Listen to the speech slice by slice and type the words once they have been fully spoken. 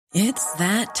It's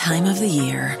that time of the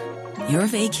year. Your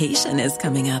vacation is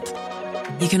coming up.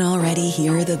 You can already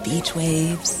hear the beach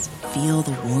waves, feel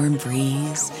the warm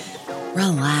breeze,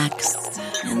 relax,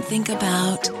 and think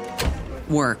about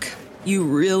work. You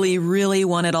really, really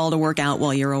want it all to work out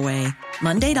while you're away.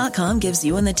 Monday.com gives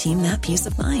you and the team that peace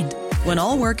of mind. When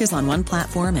all work is on one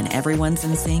platform and everyone's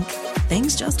in sync,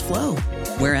 things just flow.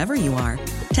 Wherever you are,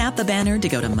 tap the banner to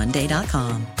go to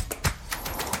Monday.com.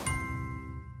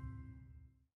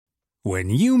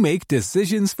 When you make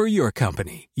decisions for your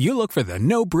company, you look for the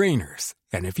no-brainers.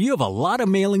 And if you have a lot of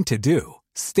mailing to do,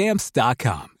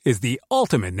 Stamps.com is the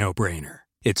ultimate no-brainer.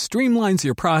 It streamlines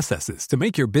your processes to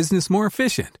make your business more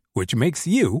efficient, which makes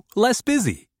you less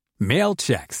busy. Mail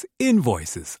checks,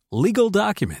 invoices, legal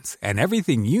documents, and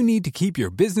everything you need to keep your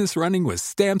business running with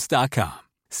Stamps.com.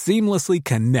 Seamlessly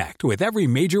connect with every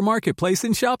major marketplace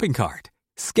and shopping cart.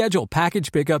 Schedule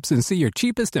package pickups and see your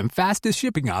cheapest and fastest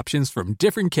shipping options from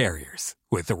different carriers,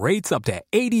 with rates up to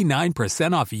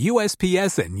 89% off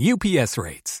USPS and UPS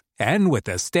rates. And with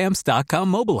the Stamps.com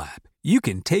mobile app, you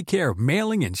can take care of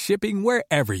mailing and shipping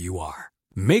wherever you are.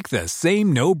 Make the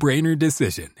same no-brainer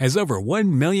decision as over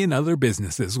 1 million other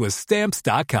businesses with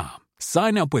Stamps.com.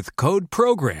 Sign up with code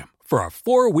PROGRAM for a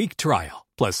 4-week trial,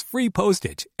 plus free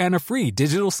postage and a free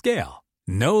digital scale.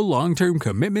 No long-term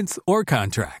commitments or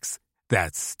contracts.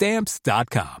 That's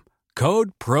Stamps.com.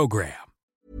 Code PROGRAM.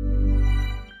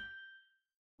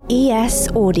 ES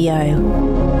Audio.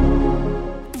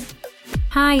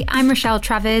 Hi, I'm Rochelle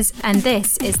Travers, and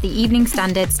this is the Evening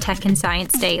Standard's Tech and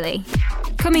Science Daily.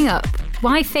 Coming up,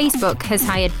 why Facebook has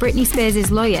hired Britney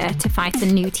Spears' lawyer to fight a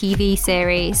new TV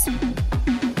series.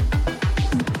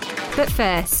 But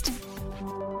first,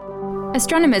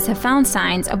 astronomers have found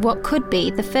signs of what could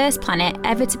be the first planet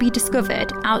ever to be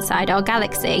discovered outside our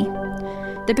galaxy.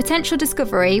 The potential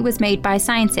discovery was made by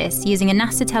scientists using a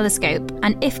NASA telescope,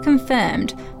 and if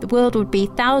confirmed, the world would be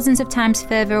thousands of times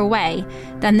further away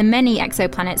than the many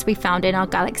exoplanets we found in our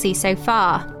galaxy so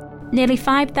far. Nearly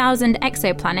 5,000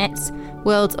 exoplanets,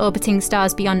 worlds orbiting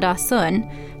stars beyond our Sun,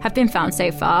 have been found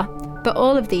so far, but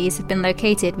all of these have been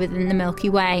located within the Milky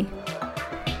Way.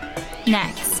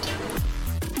 Next.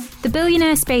 The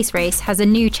billionaire space race has a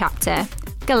new chapter: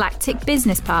 galactic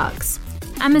business parks.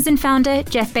 Amazon founder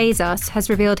Jeff Bezos has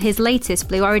revealed his latest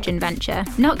Blue Origin venture.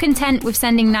 Not content with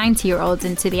sending 90-year-olds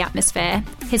into the atmosphere,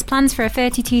 his plans for a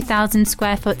 32,000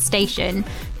 square foot station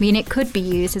mean it could be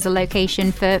used as a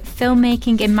location for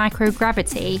filmmaking in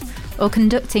microgravity or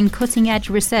conducting cutting-edge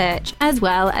research, as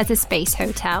well as a space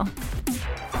hotel.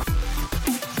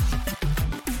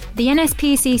 The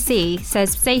NSPCC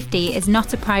says safety is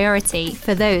not a priority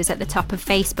for those at the top of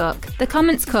Facebook. The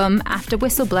comments come after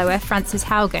whistleblower Frances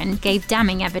Haugen gave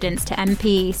damning evidence to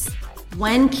MPs.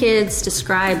 When kids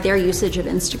describe their usage of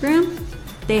Instagram,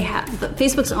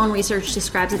 Facebook's own research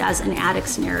describes it as an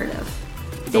addict's narrative.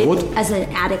 As an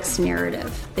addict's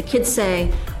narrative. The kids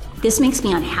say, this makes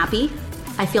me unhappy.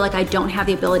 I feel like I don't have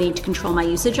the ability to control my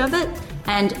usage of it.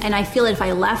 And I feel that if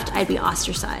I left, I'd be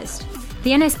ostracized.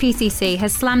 The NSPCC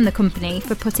has slammed the company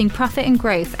for putting profit and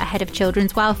growth ahead of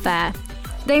children's welfare.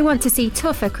 They want to see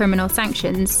tougher criminal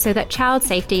sanctions so that child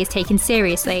safety is taken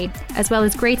seriously, as well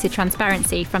as greater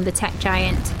transparency from the tech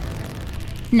giant.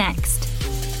 Next.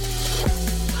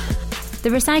 The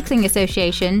Recycling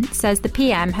Association says the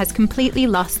PM has completely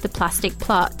lost the plastic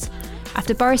plot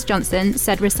after Boris Johnson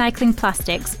said recycling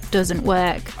plastics doesn't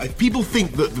work. If people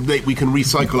think that we can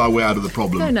recycle our way out of the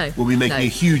problem, we'll be making a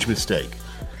huge mistake.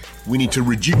 We need to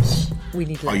reduce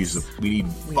our use of. We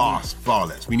need far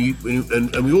less.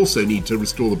 And we also need to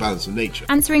restore the balance of nature.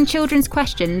 Answering children's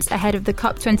questions ahead of the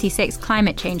COP26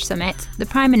 climate change summit, the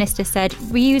Prime Minister said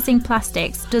reusing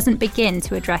plastics doesn't begin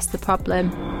to address the problem.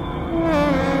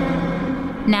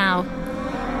 Now,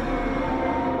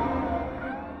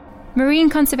 Marine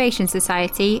Conservation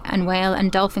Society and whale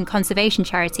and dolphin conservation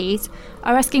charities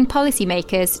are asking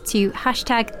policymakers to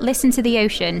 #listen to the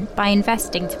ocean by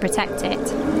investing to protect it.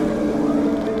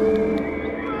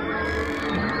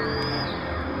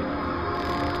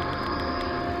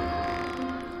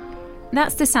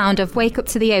 That's the sound of Wake Up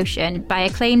to the Ocean by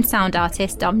acclaimed sound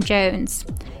artist Dom Jones.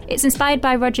 It's inspired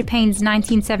by Roger Payne's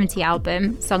 1970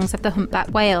 album, Songs of the Humpback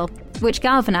Whale, which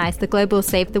galvanised the global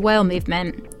Save the Whale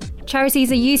movement. Charities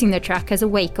are using the track as a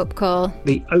wake-up call.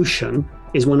 The ocean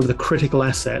is one of the critical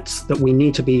assets that we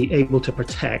need to be able to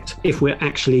protect if we're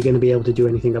actually going to be able to do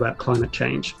anything about climate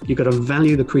change. You've got to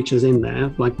value the creatures in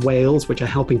there, like whales, which are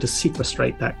helping to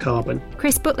sequestrate that carbon.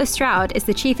 Chris Butler Stroud is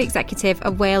the Chief Executive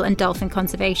of Whale and Dolphin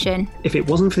Conservation. If it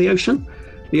wasn't for the ocean,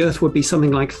 the Earth would be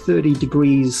something like 30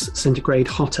 degrees centigrade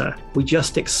hotter. We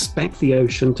just expect the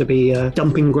ocean to be a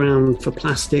dumping ground for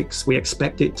plastics. We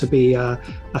expect it to be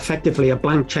effectively a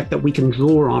blank check that we can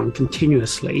draw on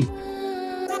continuously.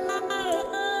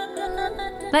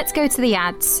 Let's go to the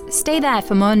ads. Stay there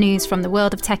for more news from the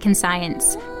world of tech and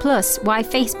science. Plus, why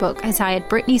Facebook has hired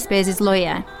Britney Spears'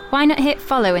 lawyer. Why not hit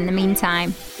follow in the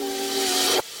meantime?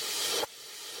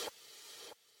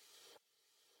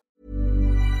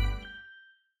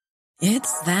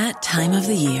 It's that time of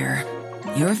the year.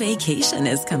 Your vacation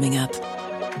is coming up.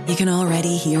 You can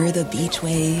already hear the beach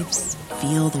waves,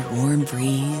 feel the warm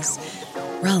breeze,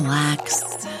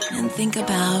 relax, and think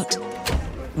about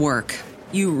work.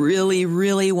 You really,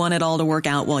 really want it all to work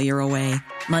out while you're away.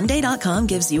 Monday.com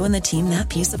gives you and the team that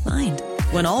peace of mind.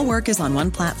 When all work is on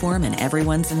one platform and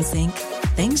everyone's in sync,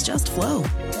 things just flow.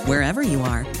 Wherever you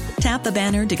are, tap the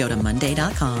banner to go to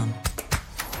Monday.com.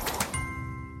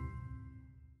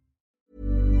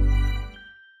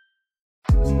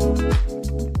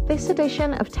 This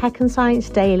edition of Tech and Science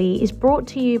Daily is brought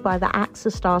to you by the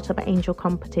AXA Startup Angel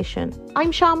Competition.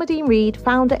 I'm Sharmadean Reid,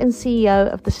 founder and CEO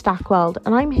of The Stack World,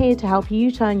 and I'm here to help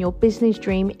you turn your business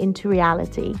dream into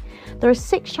reality. There are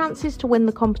 6 chances to win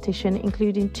the competition,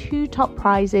 including 2 top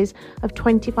prizes of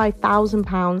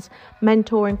 £25,000,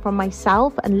 mentoring from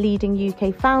myself and leading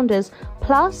UK founders,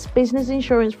 plus business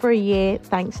insurance for a year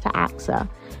thanks to AXA.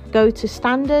 Go to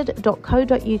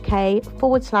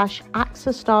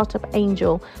standard.co.uk/AXA Startup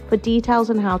Angel for details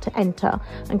on how to enter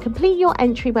and complete your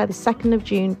entry by the 2nd of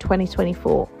June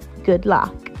 2024. Good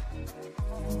luck.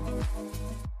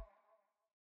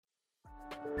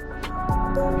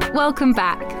 Welcome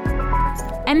back.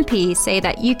 MPs say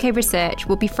that UK research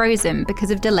will be frozen because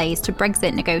of delays to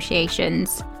Brexit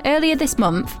negotiations. Earlier this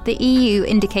month, the EU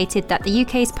indicated that the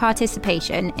UK's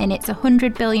participation in its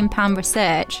 £100 billion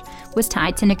research was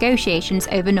tied to negotiations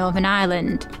over Northern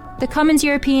Ireland. The Commons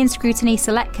European Scrutiny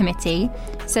Select Committee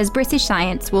says British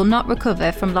science will not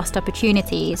recover from lost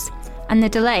opportunities, and the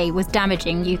delay was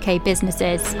damaging UK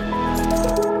businesses.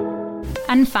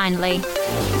 And finally,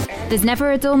 there's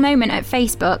never a dull moment at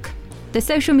Facebook. The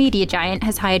social media giant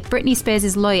has hired Britney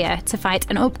Spears' lawyer to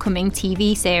fight an upcoming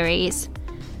TV series.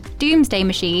 Doomsday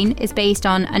Machine is based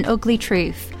on An Ugly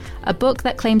Truth, a book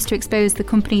that claims to expose the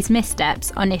company's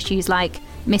missteps on issues like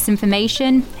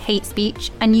misinformation, hate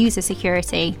speech, and user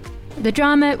security. The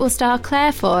drama will star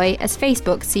Claire Foy as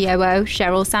Facebook COO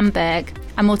Sheryl Sandberg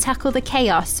and will tackle the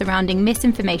chaos surrounding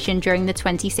misinformation during the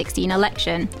 2016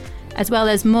 election, as well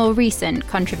as more recent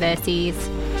controversies.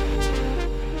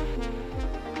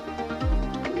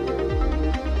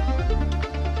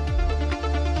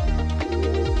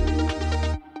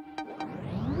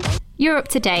 You're up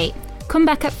to date. Come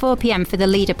back at 4 p.m. for the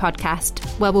Leader podcast,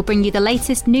 where we'll bring you the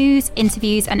latest news,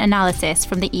 interviews and analysis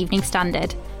from the Evening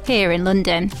Standard, here in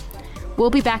London. We'll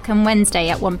be back on Wednesday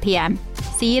at 1 p.m.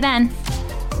 See you then.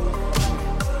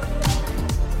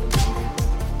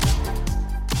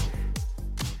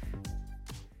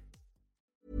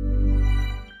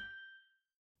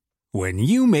 When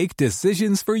you make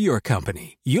decisions for your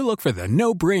company, you look for the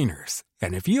no-brainers.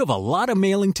 And if you have a lot of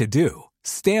mailing to do,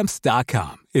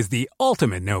 Stamps.com is the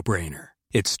ultimate no-brainer.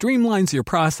 It streamlines your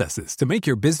processes to make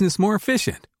your business more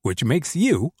efficient, which makes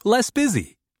you less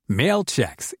busy. Mail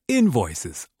checks,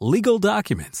 invoices, legal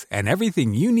documents, and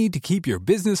everything you need to keep your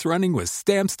business running with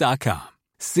Stamps.com.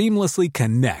 Seamlessly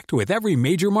connect with every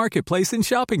major marketplace and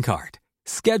shopping cart.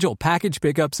 Schedule package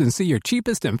pickups and see your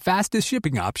cheapest and fastest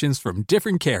shipping options from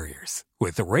different carriers,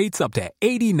 with rates up to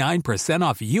 89%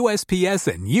 off USPS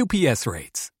and UPS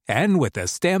rates. And with the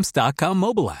Stamps.com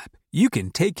mobile app, you can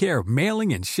take care of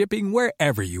mailing and shipping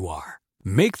wherever you are.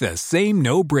 Make the same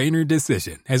no-brainer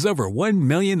decision as over 1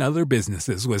 million other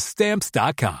businesses with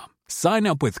Stamps.com. Sign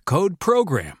up with code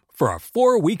PROGRAM for a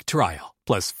 4-week trial,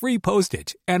 plus free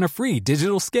postage and a free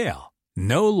digital scale.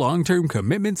 No long-term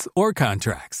commitments or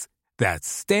contracts. That's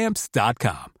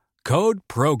Stamps.com. Code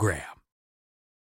PROGRAM.